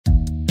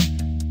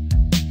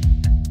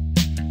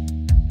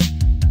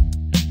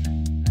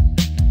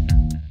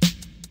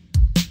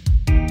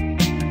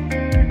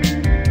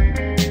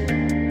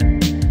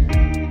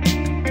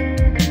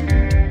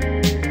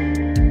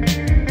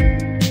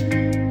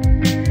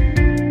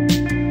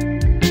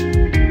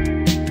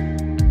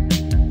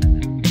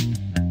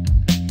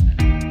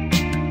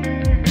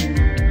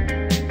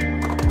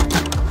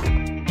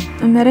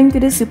heading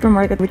to the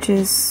supermarket, which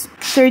is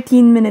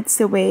 13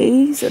 minutes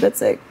away. So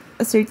that's like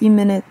a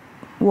 30-minute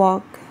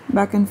walk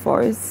back and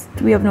forth.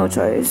 We have no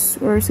choice.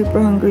 We're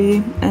super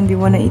hungry and we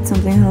want to eat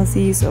something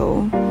healthy.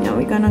 So yeah,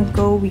 we're gonna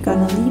go. We're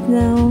gonna leave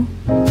now.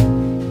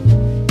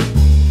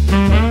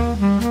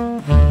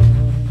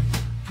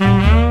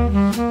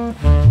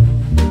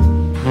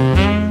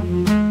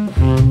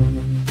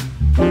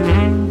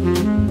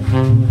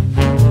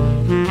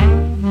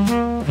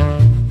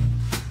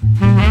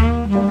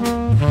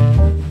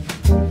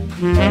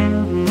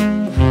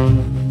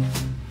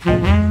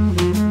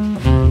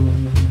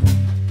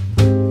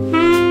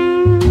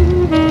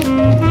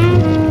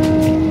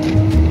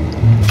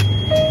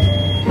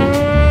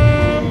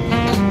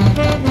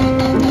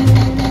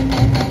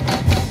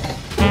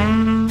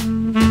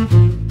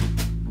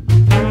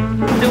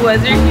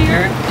 Weather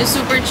here is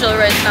super chill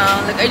right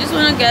now. Like, I just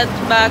want to get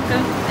back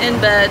in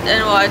bed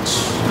and watch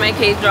my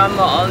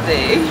K-drama all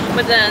day.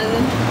 But then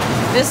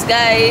this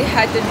guy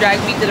had to drag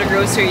me to the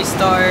grocery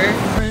store.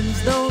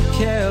 Friends don't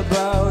care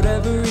about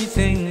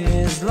everything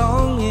as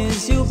long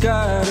as you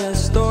got a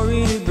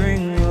story to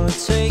bring. We'll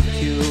take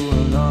you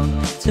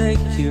along,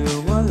 take you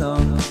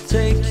along,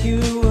 take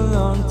you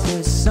along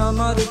to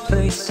some other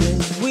places.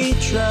 We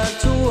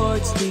drive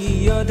towards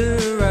the other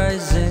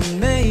horizon,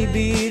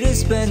 maybe to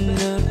spend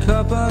a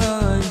couple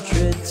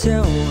hundred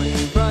till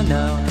we run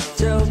out,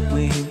 till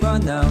we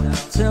run out,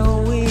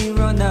 till we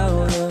run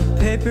out of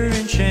paper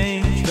and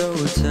change. So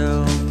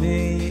tell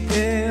me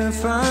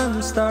if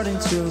I'm starting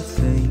to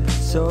think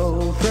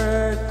so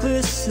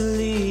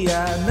recklessly.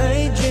 I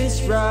may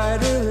just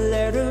write a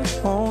letter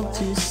home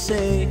to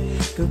say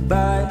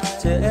goodbye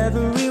to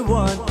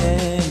everyone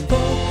and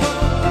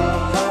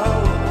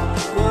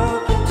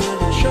welcome to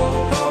the show.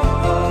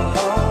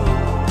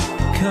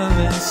 Come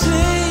and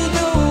see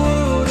the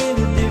world in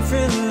a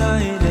different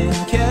light and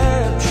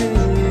capture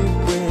it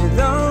with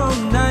our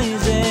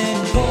eyes and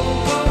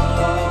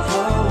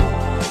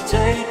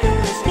take us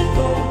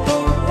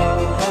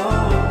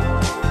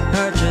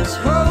I just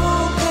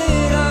hope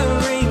that I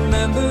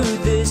remember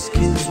this,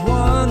 'cause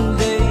one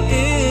day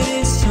it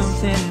is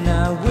something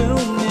I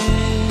will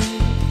miss.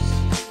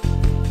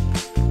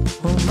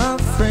 Well, my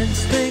friends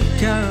think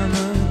I'm a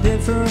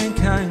different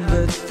kind,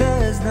 but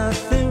there's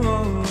nothing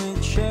wrong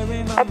with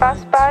sharing my I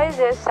passed by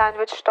this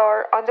sandwich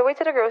store on the way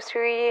to the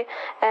grocery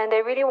and I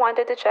really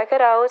wanted to check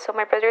it out, so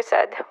my brother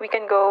said we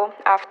can go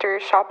after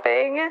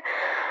shopping.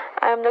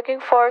 I'm looking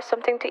for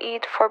something to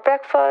eat for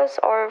breakfast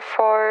or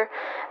for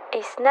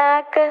a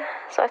snack,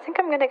 so I think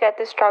I'm gonna get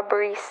the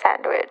strawberry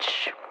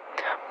sandwich.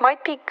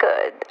 Might be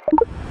good.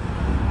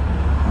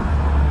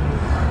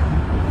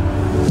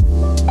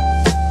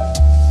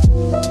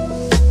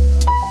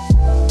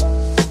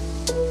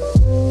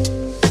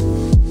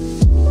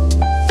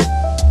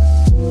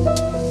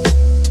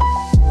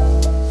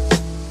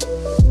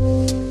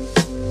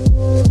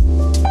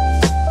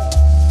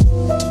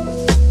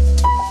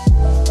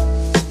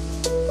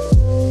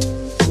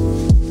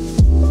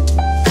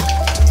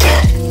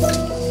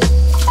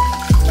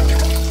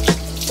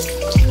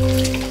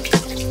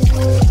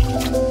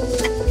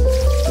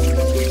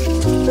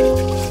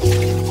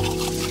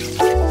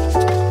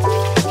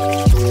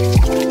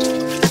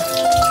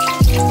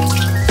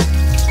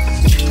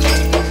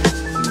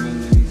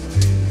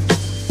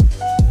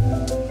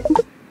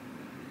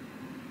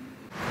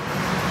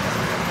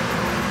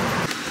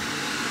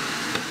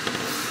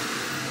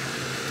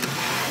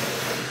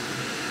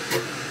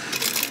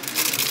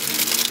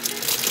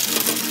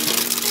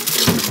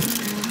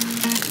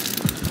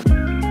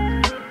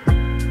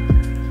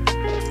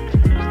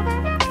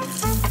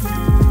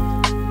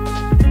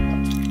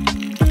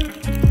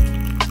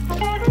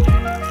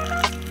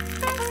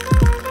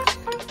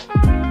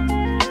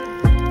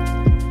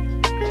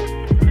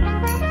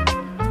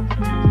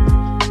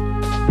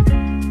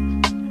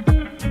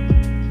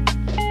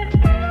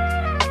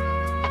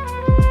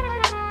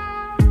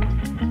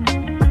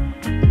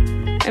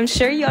 I'm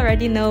sure you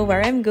already know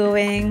where I'm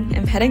going.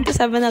 I'm heading to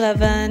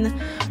 7-Eleven.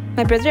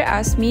 My brother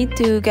asked me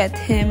to get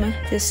him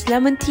this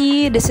lemon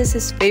tea. This is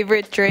his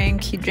favorite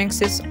drink. He drinks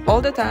this all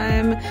the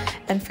time.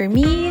 And for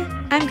me,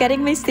 I'm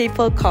getting my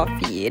staple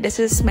coffee. This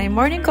is my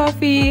morning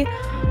coffee.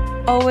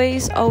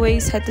 Always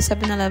head to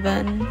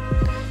 7-Eleven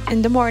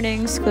in the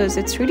mornings because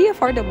it's really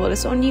affordable.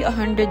 It's only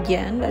 100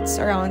 yen. That's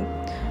around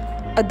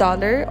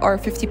 $1 or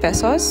 50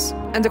 pesos.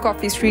 And the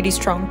coffee is really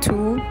strong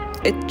too.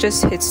 It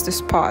just hits the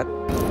spot.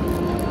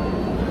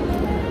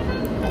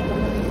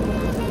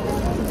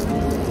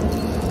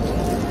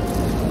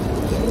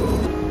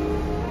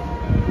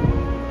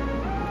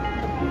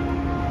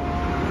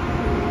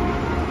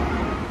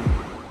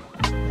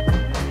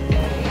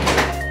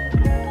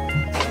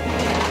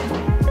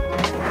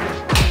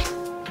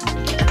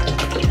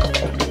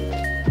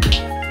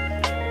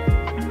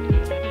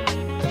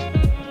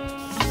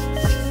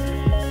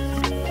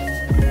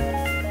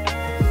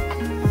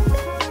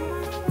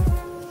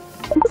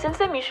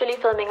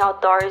 filming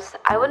outdoors,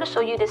 I want to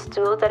show you this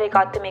tool that I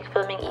got to make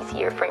filming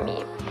easier for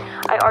me.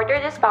 I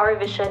ordered this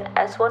PowerVision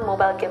S1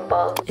 mobile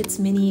gimbal. It's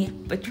mini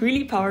but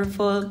really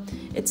powerful.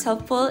 It's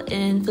helpful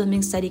in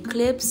filming steady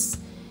clips.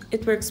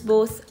 It works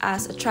both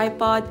as a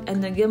tripod and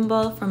a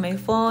gimbal for my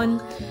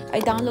phone. I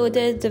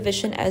downloaded the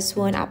Vision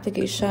S1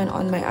 application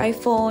on my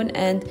iPhone,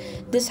 and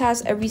this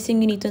has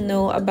everything you need to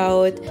know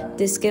about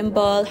this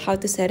gimbal, how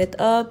to set it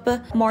up,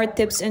 more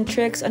tips and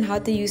tricks on how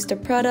to use the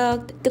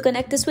product. To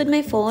connect this with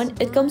my phone,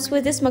 it comes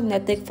with this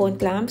magnetic phone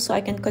clamp so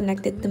I can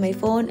connect it to my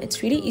phone.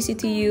 It's really easy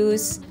to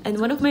use.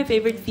 And one of my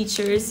favorite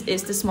features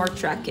is the smart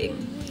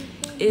tracking.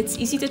 It's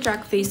easy to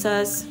track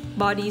faces,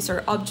 bodies,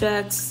 or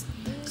objects.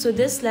 So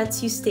this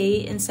lets you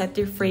stay in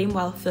center frame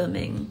while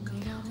filming.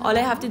 All I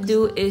have to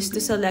do is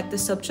to select the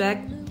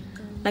subject,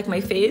 like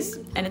my face,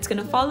 and it's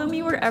gonna follow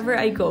me wherever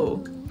I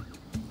go.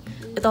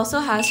 It also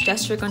has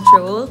gesture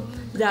control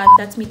that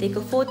lets me take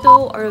a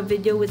photo or a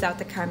video without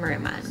the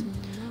cameraman.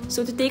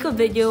 So to take a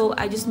video,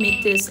 I just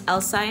make this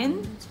L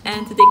sign,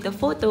 and to take the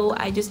photo,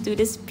 I just do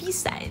this peace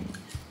sign.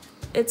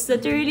 It's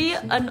literally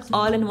an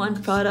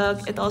all-in-one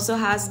product. It also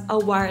has a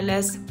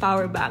wireless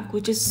power bank,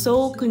 which is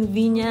so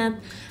convenient.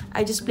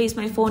 I just place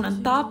my phone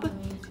on top,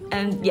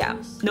 and yeah,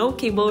 no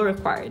cable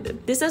required.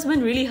 This has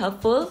been really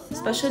helpful,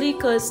 especially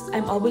because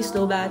I'm always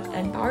low bat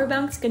and power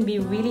banks can be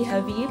really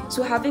heavy.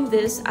 So having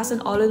this as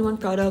an all-in-one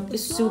product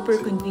is super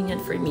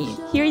convenient for me.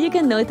 Here you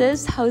can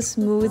notice how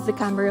smooth the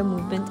camera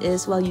movement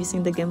is while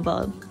using the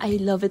gimbal. I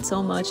love it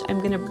so much. I'm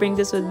gonna bring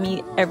this with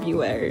me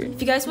everywhere. If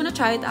you guys want to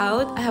try it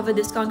out, I have a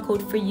discount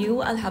code for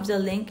you. I'll have the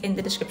link in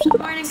the description box.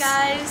 Good morning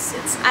guys,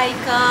 it's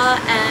Aika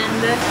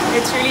and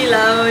it's really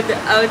loud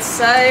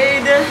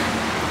outside.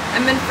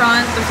 I'm in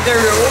front of the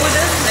road,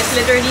 like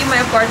literally my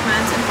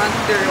apartment's in front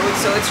of the road,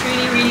 so it's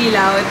really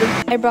loud.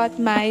 I brought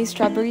my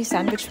strawberry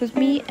sandwich with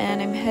me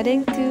and I'm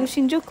heading to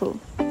Shinjuku.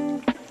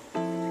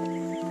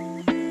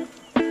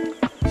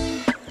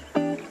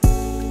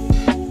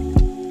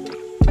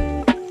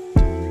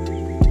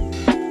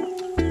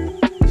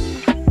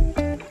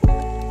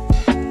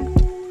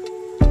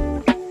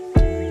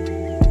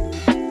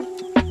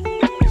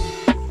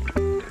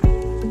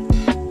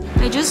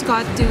 I just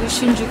got to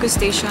Shinjuku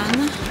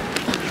station.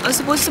 I was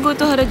supposed to go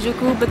to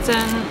Harajuku, but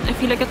then I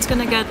feel like it's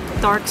gonna get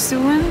dark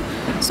soon,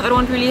 so I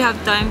don't really have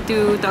time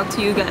to talk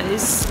to you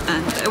guys,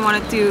 and I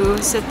wanted to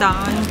sit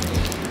down,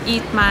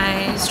 eat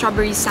my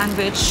strawberry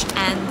sandwich,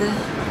 and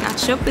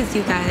catch up with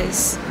you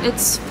guys.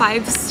 It's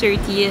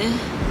 5:30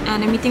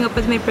 and I'm meeting up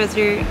with my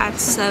brother at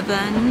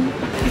 7.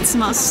 It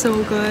smells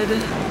so good.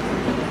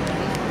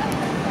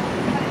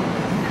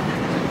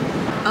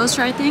 I was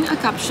writing a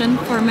caption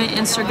for my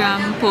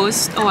Instagram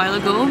post a while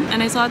ago and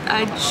I thought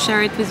I'd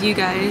share it with you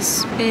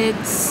guys.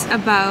 It's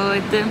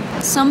about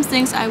some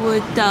things I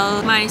would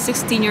tell my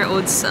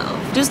 16-year-old self.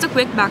 Just a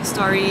quick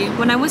backstory.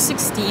 When I was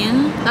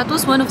 16, that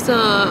was one of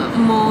the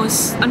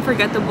most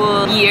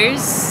unforgettable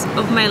years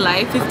of my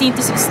life, 15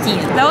 to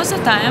 16. That was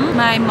the time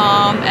my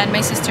mom and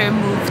my sister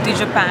moved to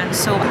Japan.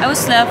 So I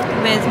was left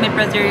with my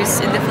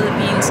brothers in the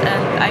Philippines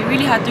and I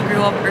really had to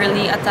grow up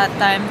early at that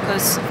time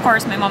because of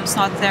course my mom's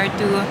not there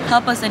to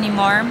help us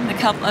anymore, like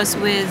help us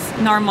with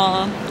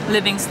normal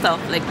living stuff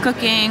like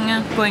cooking,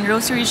 going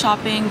grocery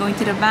shopping, going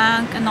to the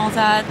bank and all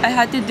that. I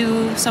had to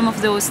do some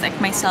of those like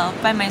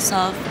by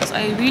myself. So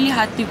I really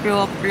had to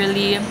grow up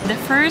early. The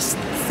first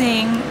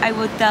thing I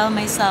would tell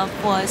myself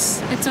was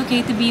it's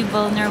okay to be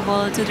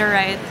vulnerable to the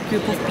right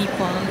group of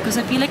people, because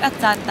I feel like at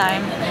that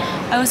time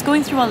I was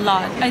going through a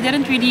lot. I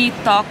didn't really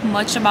talk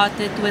much about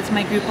it with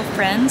my group of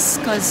friends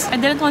because I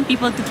didn't want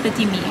people to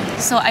pity me.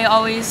 So I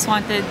always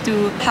wanted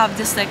to have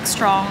this like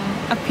strong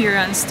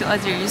appearance to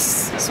others.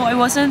 So I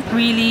wasn't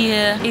really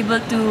able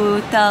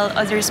to tell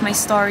others my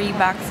story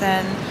back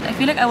then. I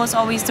feel like I was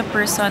always the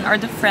person or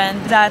the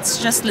friend that's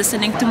just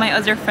listening to my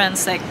other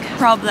friends like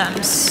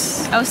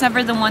problems. I was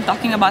never the one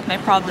talking about my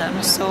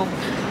problems. So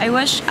I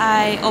wish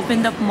I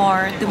opened up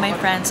more to my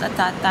friends at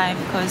that time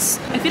because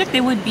I feel like they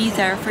would be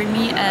there for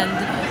me and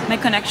my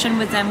connection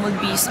with them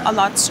would be a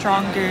lot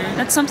stronger.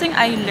 That's something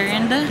I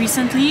learned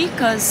recently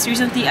because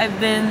recently I've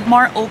been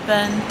more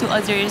open to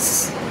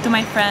others, to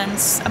my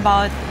friends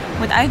about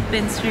what I've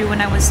been through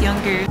when I was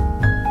younger.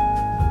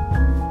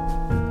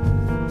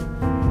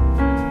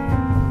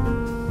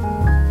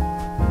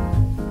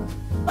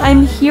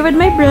 I'm here with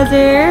my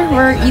brother.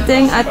 We're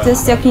eating at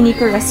this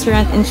yakiniku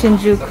restaurant in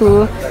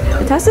Shinjuku.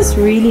 It has this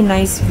really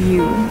nice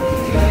view.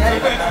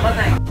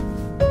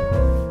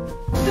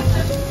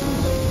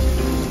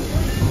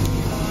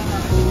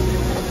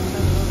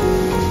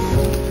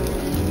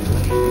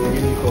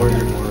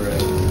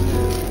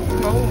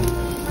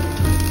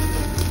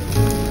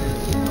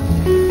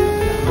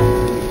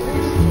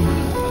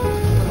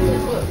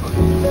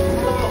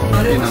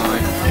 You know,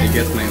 I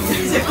get my own.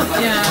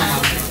 Yeah.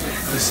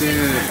 Kasi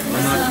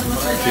we're not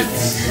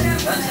kids.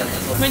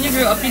 When you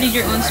grow up, you need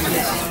your own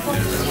space.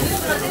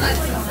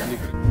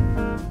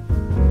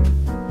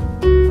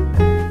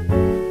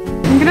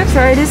 I'm gonna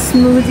try this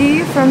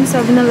smoothie from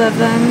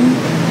 7-Eleven.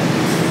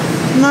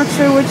 I'm not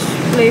sure which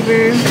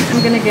flavor I'm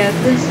gonna get.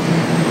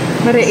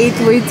 but I ate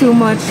way too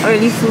much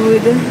oily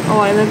food a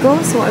while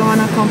ago, so I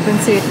want to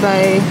compensate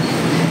by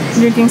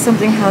drinking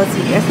something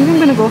healthy. I think I'm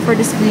gonna go for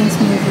this green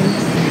smoothie.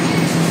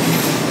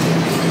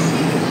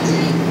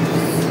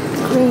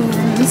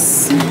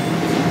 Greens.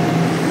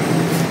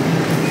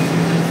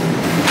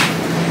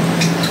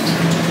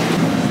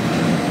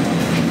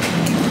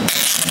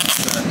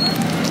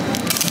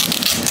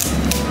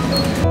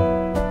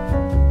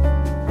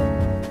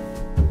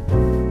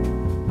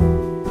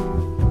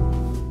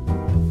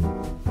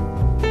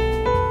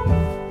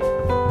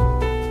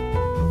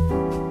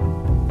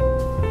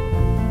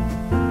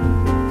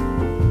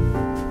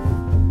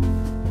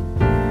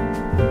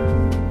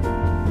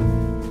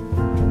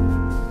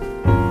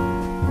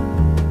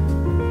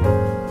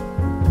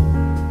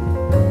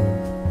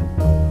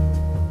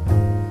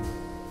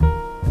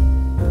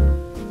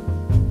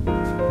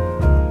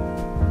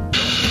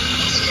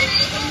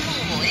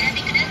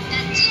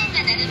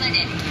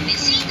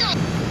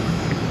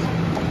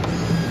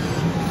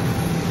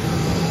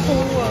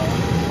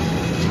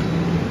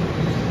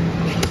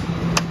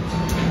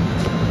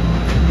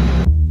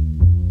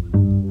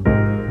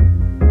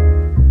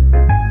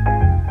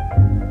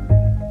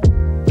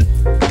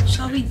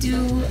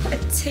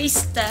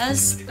 Taste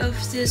test of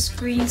this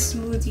green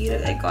smoothie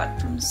that I got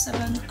from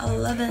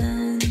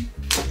 7-Eleven.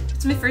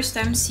 It's my first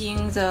time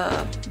seeing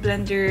the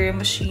blender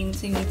machine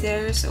thingy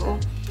there, so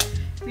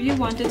really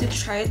wanted to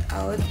try it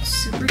out.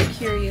 Super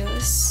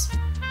curious.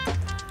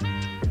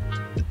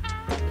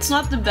 It's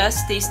not the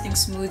best tasting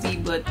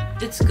smoothie, but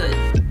it's good.